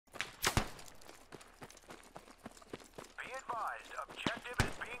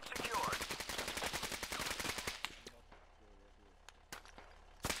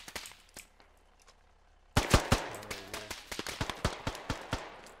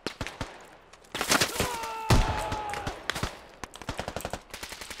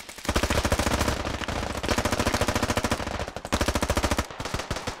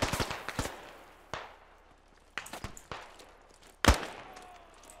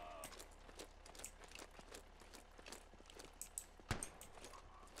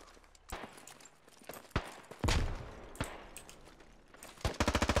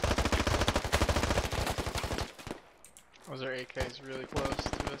AK is really close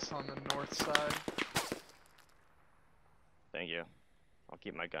to us on the north side. Thank you. I'll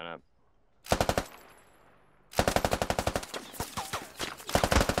keep my gun up.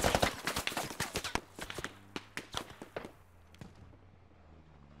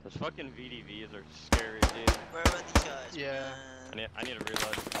 Those fucking VDVs are scary, dude. Where are these guys? Yeah. Man? I need to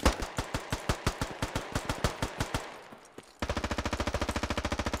reload.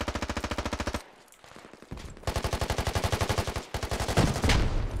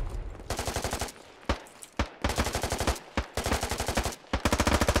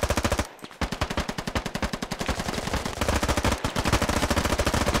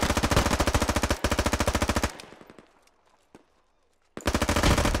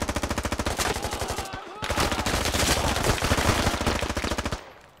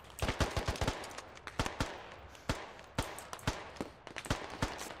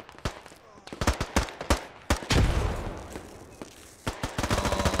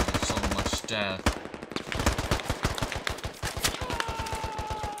 Death.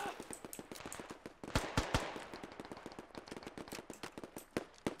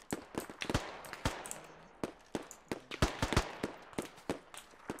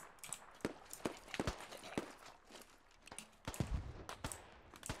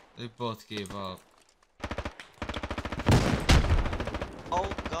 They both gave up. Oh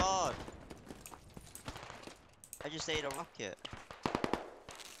god! I just ate a rocket.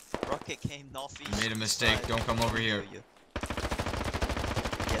 Rocket came northeast. You made a mistake. Side. Don't come over here. Yeah,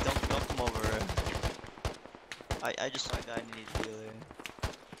 don't come over here. I just saw a guy need to heal there.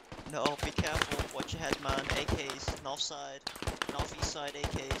 No, be careful. Watch your head, man. AKs, north side, northeast side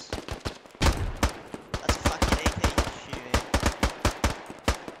AKs. That's a fucking AK shooting.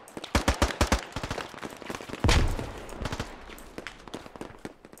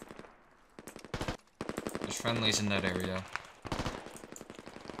 There's friendlies in that area.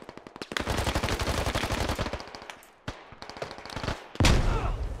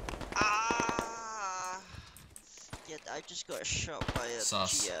 I just got shot by a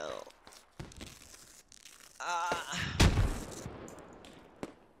Sus. GL.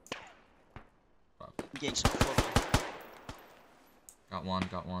 I'm getting some cover. Got one,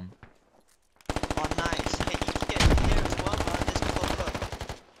 got one. Oh nice. Hey, you can get in here as well, man. There's cover.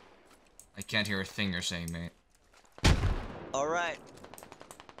 I can't hear a thing you're saying, mate. Alright.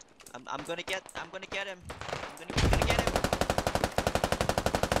 I'm gonna get him. I'm gonna get him.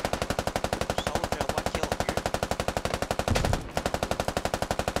 Soldier, what killed you?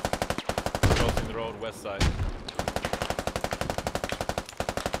 Crossing the road, west side.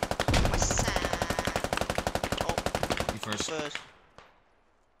 West side. Oh, You first.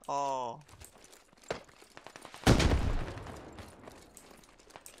 Oh.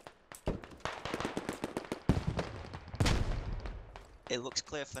 It looks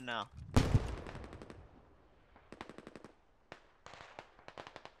clear for now.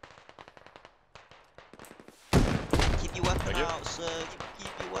 Keep your weapon out, sir.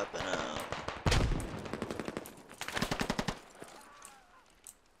 Keep your weapon out.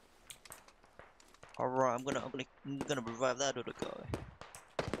 Alright, I'm gonna revive that other guy.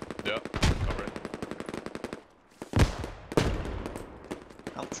 Yeah, cover it.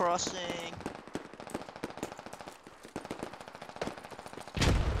 I'm crossing.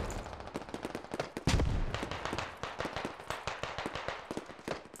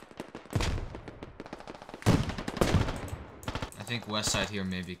 I think west side here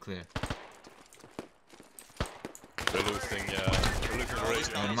may be clear. We're losing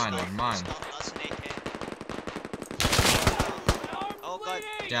great. Never mind, never mind. That's an AK. Oh god.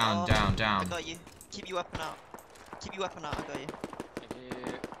 Down, down, down. I got you. Keep your weapon out. Keep your weapon out, I got you.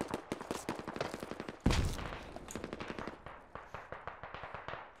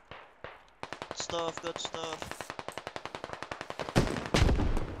 Stuff, good stuff.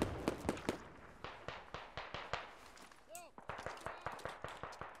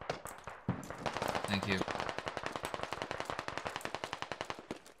 Thank you.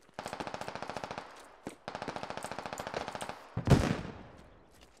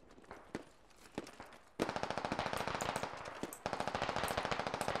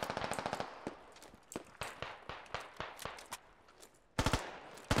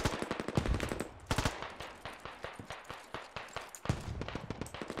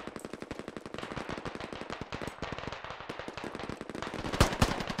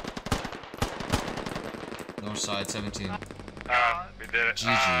 North side 17. We did it.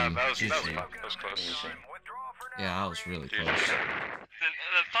 GG. That was GG. close. Yeah, that was really GG. close.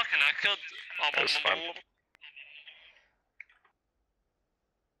 Fucking, I killed. That was fun.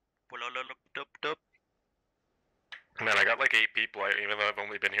 Man, I got like 8 people, even though I've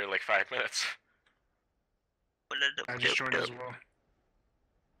only been here like 5 minutes. I just joined as well.